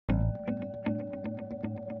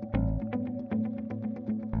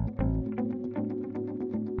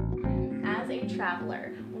big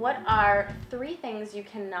traveler. What are 3 things you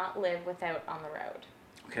cannot live without on the road?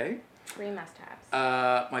 Okay. 3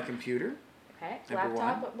 must-haves. My computer. Okay. Number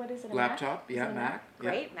Laptop. one. What is it? A Laptop. Mac? Yeah, Is it a Mac.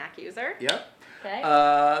 Great. Yep. Mac user. Yep. Okay.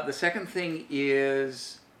 The second thing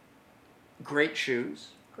is great shoes.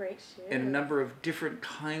 Great shoes. And a number of different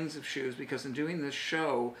kinds of shoes, because in doing this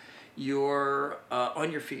show, you're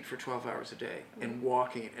on your feet for 12 hours a day and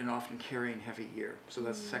walking and often carrying heavy gear. So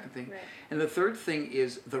that's the second thing. Right. And the third thing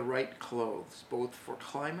is the right clothes, both for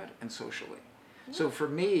climate and socially. So for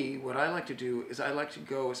me, what I like to do is I like to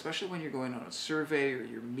go, especially when you're going on a survey or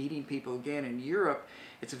you're meeting people. Again, in Europe,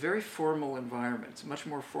 it's a very formal environment. It's much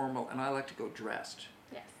more formal, and I like to go dressed.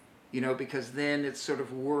 Yes. You know, because then it's sort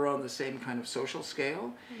of we're on the same kind of social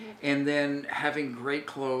scale. And then having great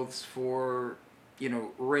clothes for, you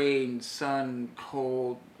know, rain, sun,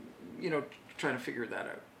 cold, you know, trying to figure that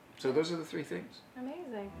out. So those are the 3 things.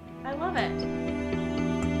 Amazing. I love it.